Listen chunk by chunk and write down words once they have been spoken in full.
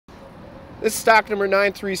This is stock number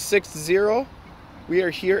 9360. We are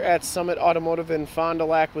here at Summit Automotive in Fond du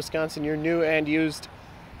Lac, Wisconsin, your new and used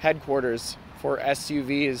headquarters for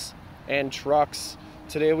SUVs and trucks.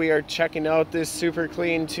 Today we are checking out this super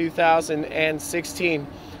clean 2016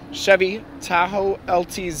 Chevy Tahoe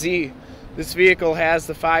LTZ. This vehicle has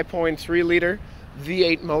the 5.3 liter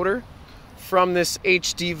V8 motor. From this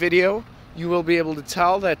HD video, you will be able to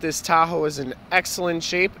tell that this Tahoe is in excellent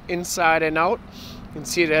shape inside and out. You can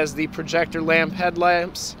see it has the projector lamp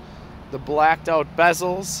headlamps, the blacked out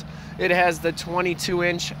bezels. It has the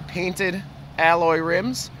 22-inch painted alloy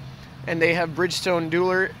rims, and they have Bridgestone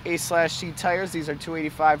Dueler A/C tires. These are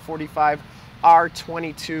 285/45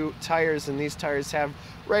 R22 tires, and these tires have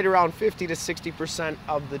right around 50 to 60%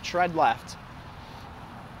 of the tread left.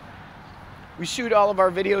 We shoot all of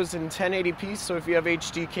our videos in 1080p, so if you have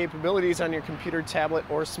HD capabilities on your computer, tablet,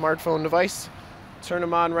 or smartphone device, turn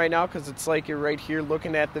them on right now because it's like you're right here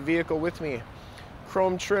looking at the vehicle with me.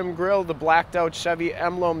 Chrome trim grille, the blacked out Chevy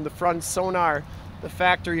emblem, the front Sonar, the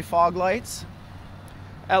factory fog lights,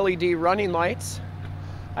 LED running lights.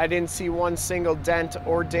 I didn't see one single dent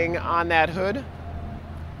or ding on that hood.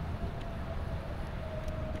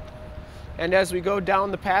 And as we go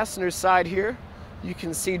down the passenger side here, you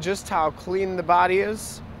can see just how clean the body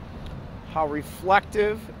is, how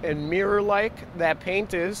reflective and mirror-like that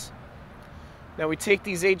paint is. Now we take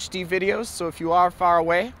these HD videos, so if you are far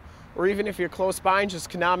away, or even if you're close by and just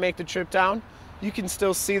cannot make the trip down, you can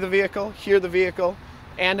still see the vehicle, hear the vehicle,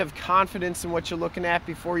 and have confidence in what you're looking at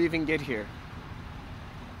before you even get here.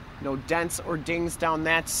 No dents or dings down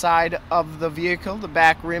that side of the vehicle. The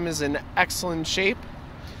back rim is in excellent shape,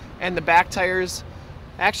 and the back tires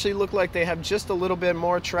actually look like they have just a little bit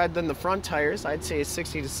more tread than the front tires. I'd say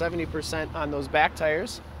 60 to 70% on those back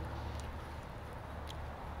tires.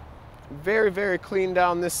 Very, very clean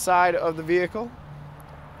down this side of the vehicle.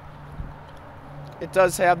 It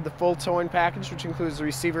does have the full towing package, which includes the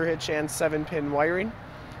receiver hitch and 7-pin wiring.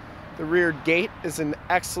 The rear gate is in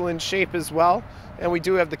excellent shape as well, and we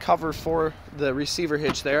do have the cover for the receiver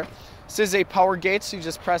hitch there. This is a power gate, so you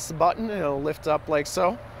just press the button and it'll lift up like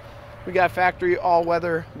so. We got factory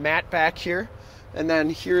all-weather mat back here, and then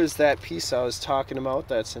here is that piece I was talking about.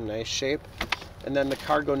 That's in nice shape, and then the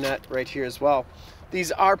cargo net right here as well.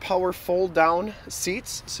 These are power fold-down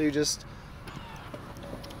seats, so you just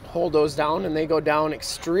hold those down and they go down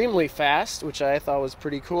extremely fast, which I thought was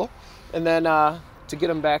pretty cool. And then to get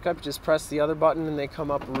them back up, just press the other button and they come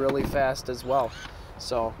up really fast as well.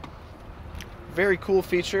 So very cool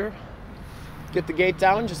feature. Get the gate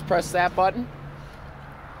down, just press that button.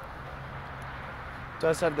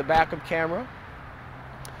 Does have the backup camera.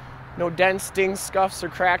 No dents, dings, scuffs, or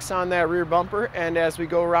cracks on that rear bumper. And as we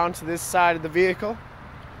go around to this side of the vehicle,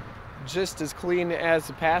 just as clean as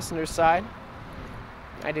the passenger side.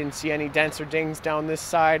 I didn't see any dents or dings down this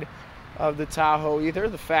side of the Tahoe either.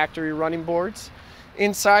 The factory running boards.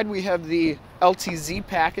 Inside we have the LTZ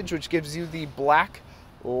package, which gives you the black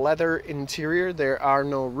leather interior. There are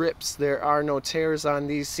no rips, there are no tears on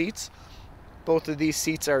these seats. Both of these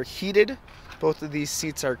seats are heated. Both of these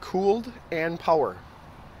seats are cooled and power.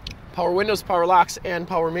 Power windows, power locks, and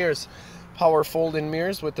power mirrors. Power fold-in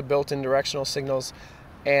mirrors with the built-in directional signals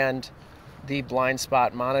and the blind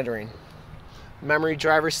spot monitoring. Memory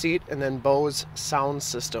driver seat, and then Bose sound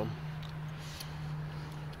system.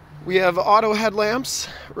 We have auto headlamps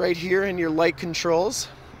right here in your light controls.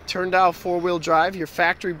 Turned out four-wheel drive, your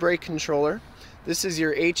factory brake controller. This is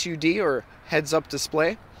your HUD or heads-up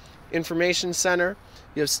display. Information center.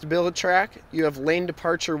 You have Stabilitrak. You have lane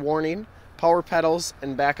departure warning, power pedals,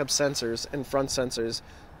 and backup sensors and front sensors.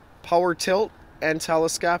 Power tilt and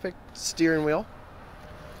telescopic steering wheel.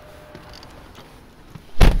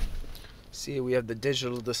 See, we have the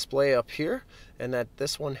digital display up here, and that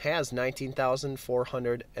this one has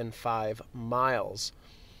 19,405 miles.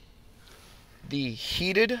 The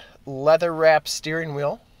heated leather wrap steering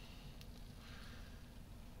wheel,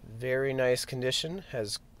 very nice condition,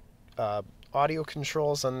 has audio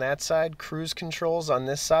controls on that side, cruise controls on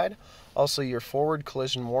this side, also your forward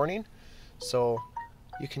collision warning, so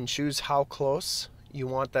you can choose how close you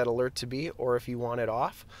want that alert to be or if you want it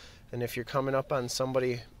off, and if you're coming up on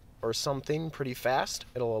somebody or something pretty fast,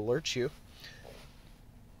 it'll alert you.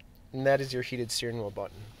 And that is your heated steering wheel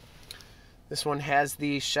button. This one has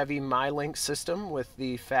the Chevy MyLink system with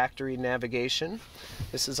the factory navigation.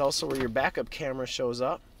 This is also where your backup camera shows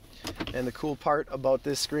up. And the cool part about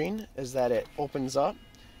this screen is that it opens up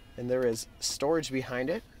and there is storage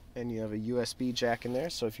behind it, and you have a USB jack in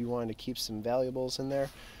there, so if you wanted to keep some valuables in there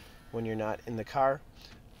when you're not in the car,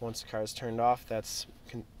 once the car is turned off, that's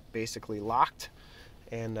basically locked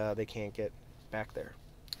and they can't get back there.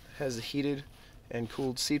 has heated and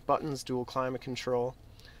cooled seat buttons, dual climate control,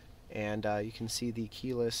 and you can see the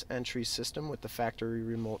keyless entry system with the factory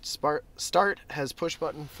remote start. Has push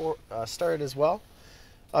button for start as well.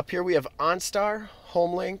 Up here we have OnStar,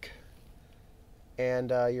 Homelink,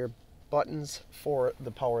 and your buttons for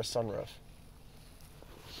the power sunroof.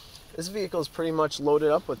 This vehicle is pretty much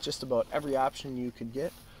loaded up with just about every option you could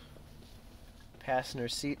get. Passenger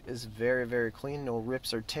seat is very, very clean, no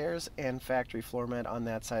rips or tears, and factory floor mat on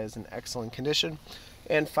that side is in excellent condition.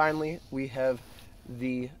 And finally, we have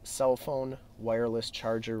the cell phone wireless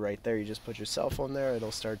charger right there. You just put your cell phone there,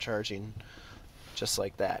 it'll start charging just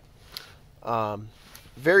like that.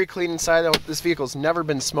 Very clean inside. This vehicle's never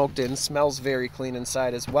been smoked in. Smells very clean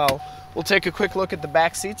inside as well. We'll take a quick look at the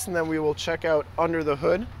back seats and then we will check out under the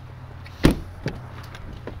hood.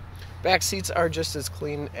 Back seats are just as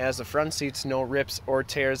clean as the front seats. No rips or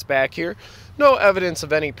tears back here. No evidence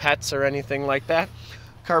of any pets or anything like that.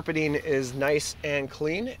 Carpeting is nice and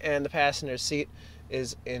clean, and the passenger seat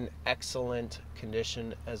is in excellent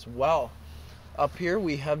condition as well. Up here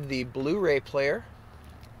we have the Blu-ray player,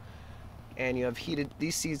 and you have heated,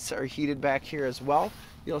 these seats are heated back here as well.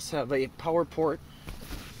 You also have a power port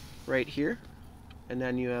right here, and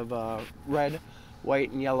then you have red, white,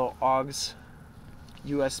 and yellow AUX,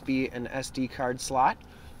 USB and SD card slot,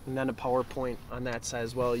 and then a power point on that side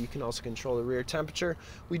as well. You can also control the rear temperature.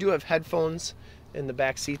 We do have headphones in the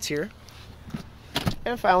back seats here.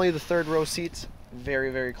 And finally, the third row seats, very,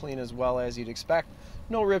 very clean as well as you'd expect.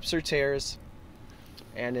 No rips or tears,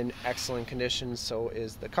 and in excellent condition, so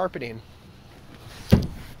is the carpeting.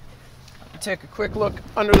 Take a quick look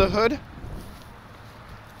under the hood.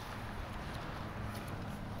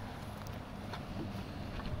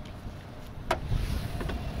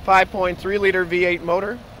 .3-liter V8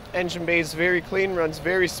 motor. Engine bay is very clean, runs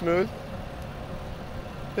very smooth.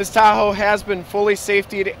 This Tahoe has been fully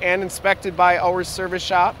safetied and inspected by our service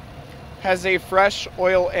shop. Has a fresh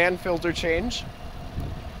oil and filter change.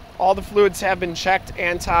 All the fluids have been checked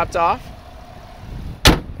and topped off.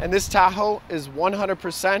 And this Tahoe is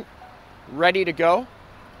 100% ready to go.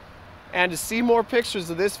 And to see more pictures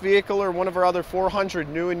of this vehicle or one of our other 400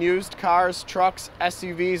 new and used cars, trucks,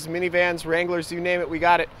 SUVs, minivans, Wranglers, you name it, we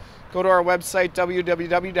got it. Go to our website,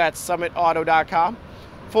 www.summitauto.com.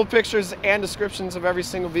 Full pictures and descriptions of every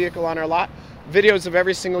single vehicle on our lot. Videos of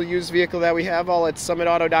every single used vehicle that we have, all at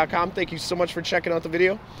summitauto.com. Thank you so much for checking out the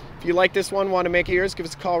video. If you like this one, want to make it yours, give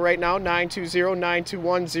us a call right now,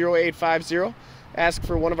 920-921-0850. Ask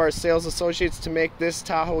for one of our sales associates to make this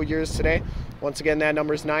Tahoe yours today. Once again, that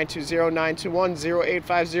number is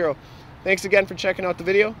 920-921-0850. Thanks again for checking out the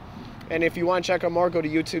video. And if you want to check out more, go to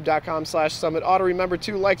youtube.com/summitauto. Remember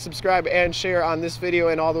to like, subscribe, and share on this video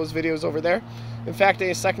and all those videos over there. In fact, in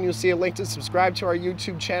a second, you'll see a link to subscribe to our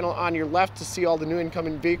YouTube channel on your left to see all the new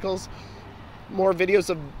incoming vehicles. More videos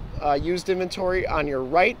of used inventory on your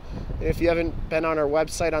right. And if you haven't been on our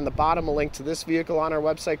website, on the bottom, a link to this vehicle on our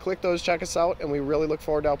website. Click those, check us out, and we really look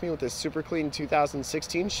forward to helping you with this super clean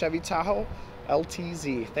 2016 Chevy Tahoe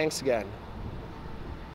LTZ. Thanks again.